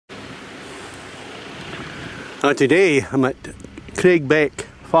Today I'm at Craigbeck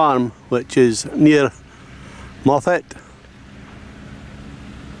farm, which is near Moffat.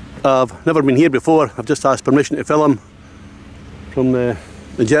 I've never been here before. I've just asked permission to film from the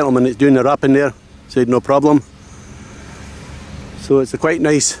gentleman that's doing the wrapping there. Said no problem. So it's a quite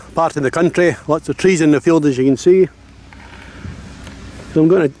nice part of the country, lots of trees in the field as you can see. So I'm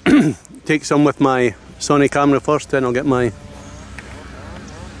going to take some with my Sony camera first, then I'll get my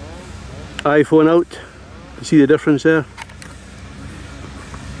iPhone out to see the difference there.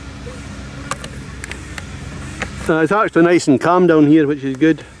 It's actually nice and calm down here, which is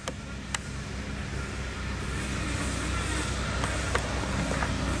good.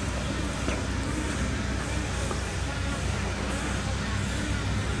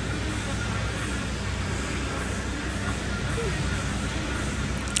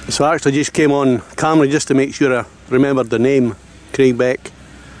 So I actually just came on camera just to make sure I remembered the name, Craigbeck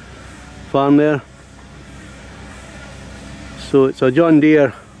farm there. So it's a John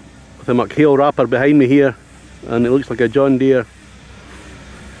Deere with a McHale wrapper behind me here, and it looks like a John Deere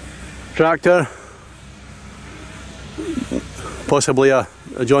tractor, possibly a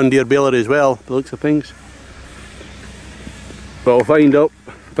John Deere baler as well, by the looks of things. But I'll find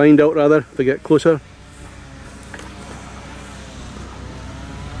out rather if I get closer.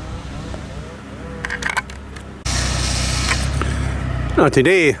 Now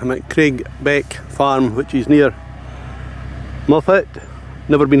today I'm at Craigbeck farm, which is near Moffat.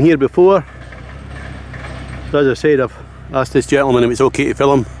 Never been here before. So as I said, I've asked this gentleman if it's okay to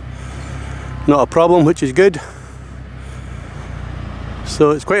film. Not a problem, which is good.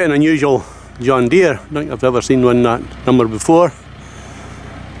 So it's quite an unusual John Deere. I don't think I've ever seen one that number before.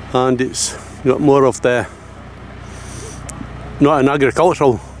 And it's got more of the, not an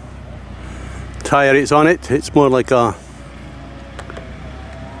agricultural tyre it's on it, it's more like a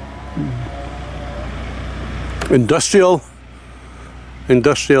industrial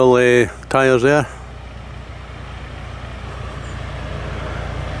tyres there.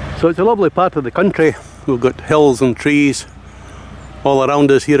 So it's a lovely part of the country. We've got hills and trees all around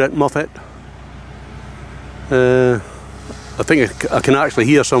us here at Moffat. I think I can actually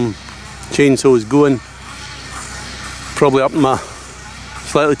hear some chainsaws going, probably up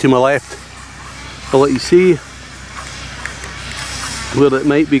slightly to my left. I'll let you see where it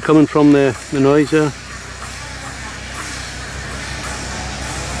might be coming from, the noise there.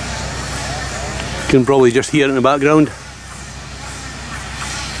 You can probably just hear it in the background.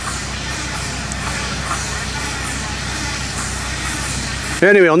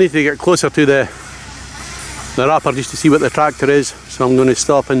 Anyway, I'll need to get closer to the wrapper just to see what the tractor is, so I'm going to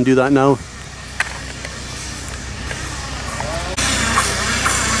stop and do that now.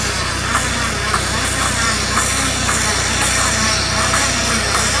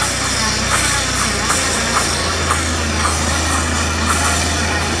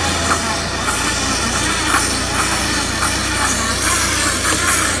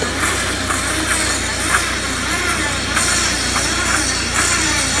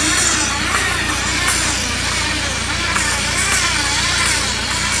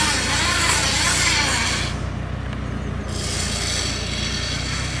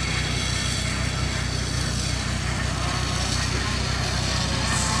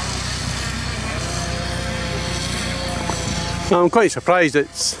 I'm quite surprised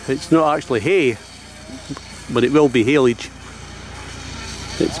it's not actually hay, but it will be haylage.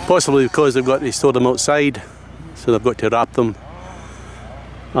 It's possibly because they've got to store them outside, so they've got to wrap them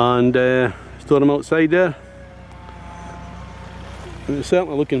and store them outside there. And it's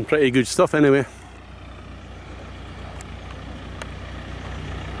certainly looking pretty good stuff anyway.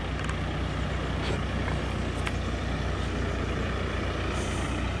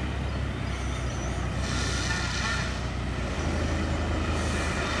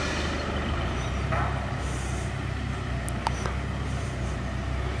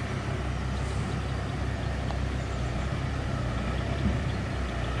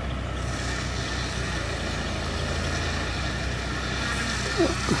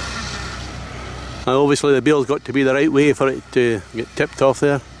 And obviously the bale's got to be the right way for it to get tipped off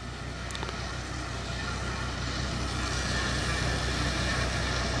there.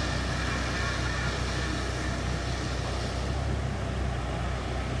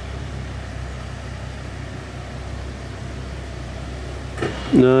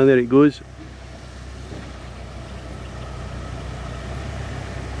 No, there it goes.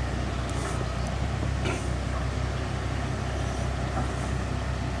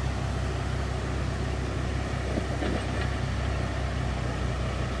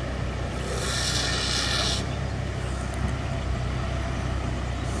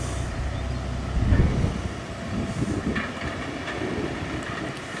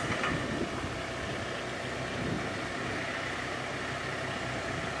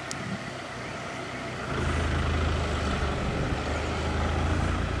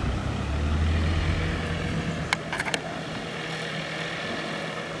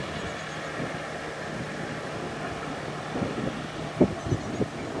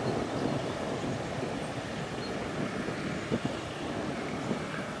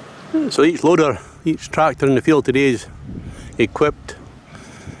 So each loader, each tractor in the field today is equipped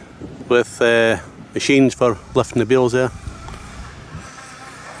with machines for lifting the bales there.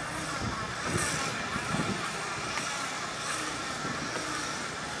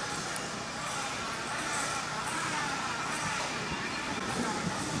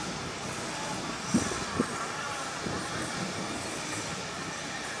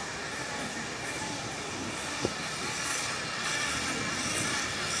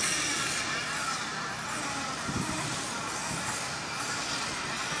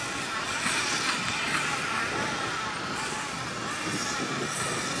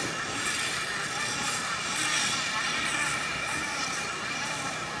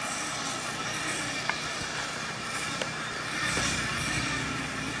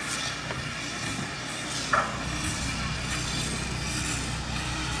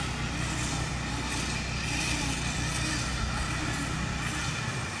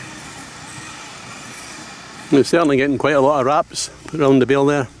 We're certainly getting quite a lot of wraps put around the bale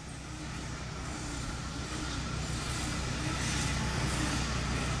there.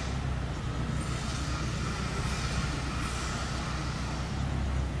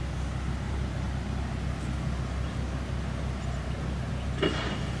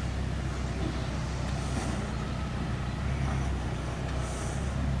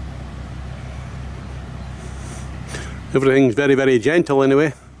 Everything's very, very gentle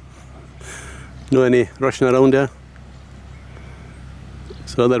anyway. No any rushing around there.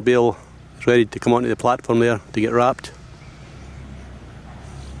 So the other bale is ready to come onto the platform there to get wrapped.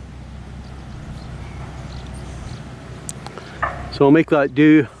 So I'll make that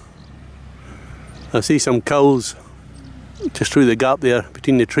do. I see some cows just through the gap there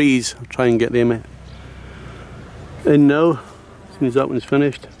between the trees. I'll try and get them in now, as soon as that one's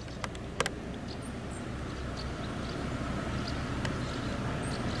finished.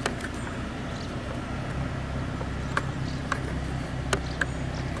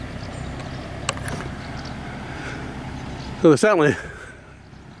 So there's certainly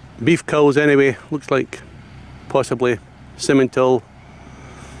beef cows anyway, looks like possibly Simmental,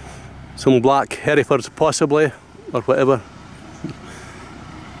 some black Herefords possibly, or whatever.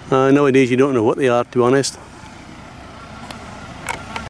 Nowadays you don't know what they are, to be honest.